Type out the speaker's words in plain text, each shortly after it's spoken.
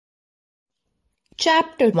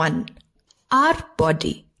Chapter 1. Our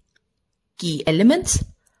body. Key elements: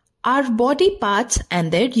 our body parts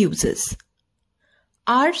and their uses.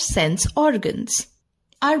 Our sense organs.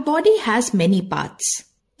 Our body has many parts.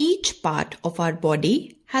 Each part of our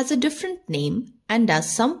body has a different name and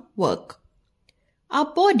does some work.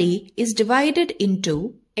 Our body is divided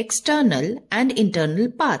into external and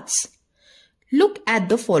internal parts. Look at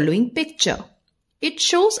the following picture. It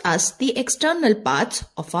shows us the external parts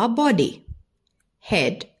of our body: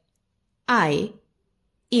 head, eye,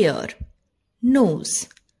 ear, nose,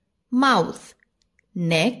 mouth,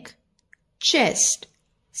 neck, chest,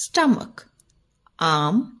 stomach,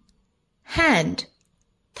 arm, hand,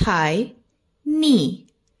 thigh, knee,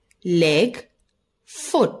 leg,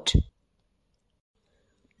 foot.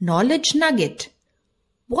 Knowledge nugget.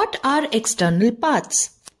 What are external parts?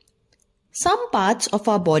 Some parts of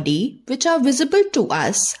our body which are visible to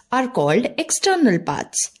us are called external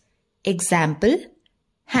parts. Example: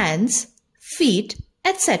 hands, feet,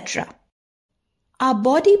 etc. Our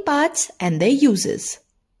body parts and their uses.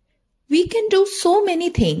 We can do so many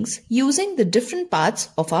things using the different parts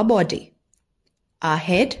of our body. Our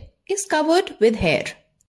head is covered with hair.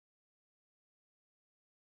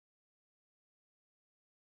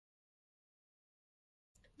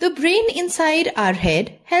 The brain inside our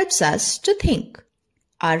head helps us to think.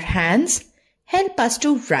 Our hands help us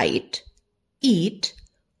to write, eat,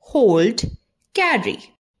 hold, carry.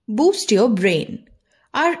 Boost your brain.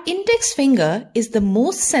 Our index finger is the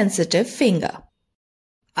most sensitive finger.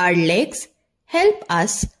 Our legs help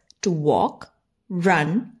us to walk,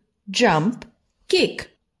 run, jump, kick.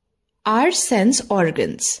 Our sense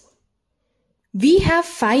organs. We have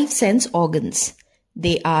 5 sense organs.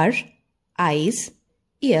 They are eyes,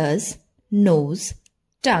 ears, nose,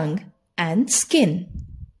 tongue, and skin.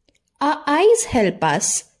 Our eyes help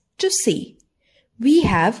us to see. We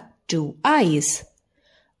have 2 eyes.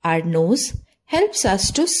 Our nose helps us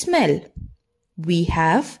to smell. We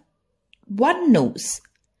have 1 nose.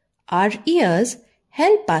 Our ears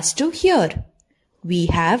help us to hear. We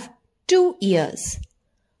have 2 ears.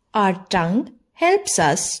 Our tongue helps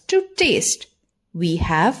us to taste. We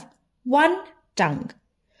have 1 tongue.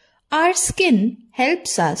 Our skin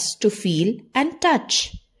helps us to feel and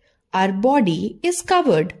touch. Our body is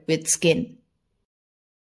covered with skin.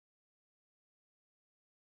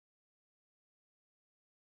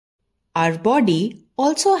 Our body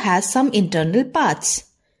also has some internal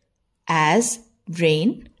parts as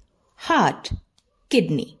brain, heart,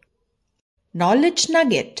 kidney. Knowledge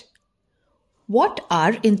nugget. What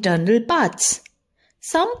are internal parts?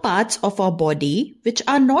 Some parts of our body which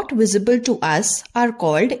are not visible to us are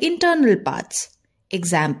called internal parts.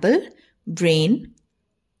 Example: brain,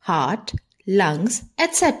 heart, lungs,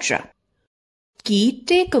 etc. Key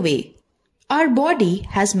takeaway. Our body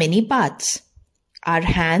has many parts. Our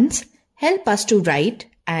hands help us to write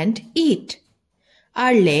and eat.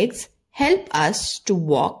 Our legs help us to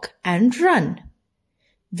walk and run.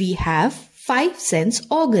 We have 5 sense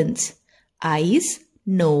organs: eyes,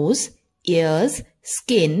 nose, ears,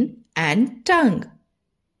 skin, and tongue.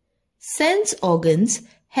 Sense organs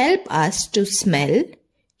help us to smell,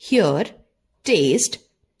 hear, taste,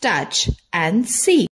 touch, and see.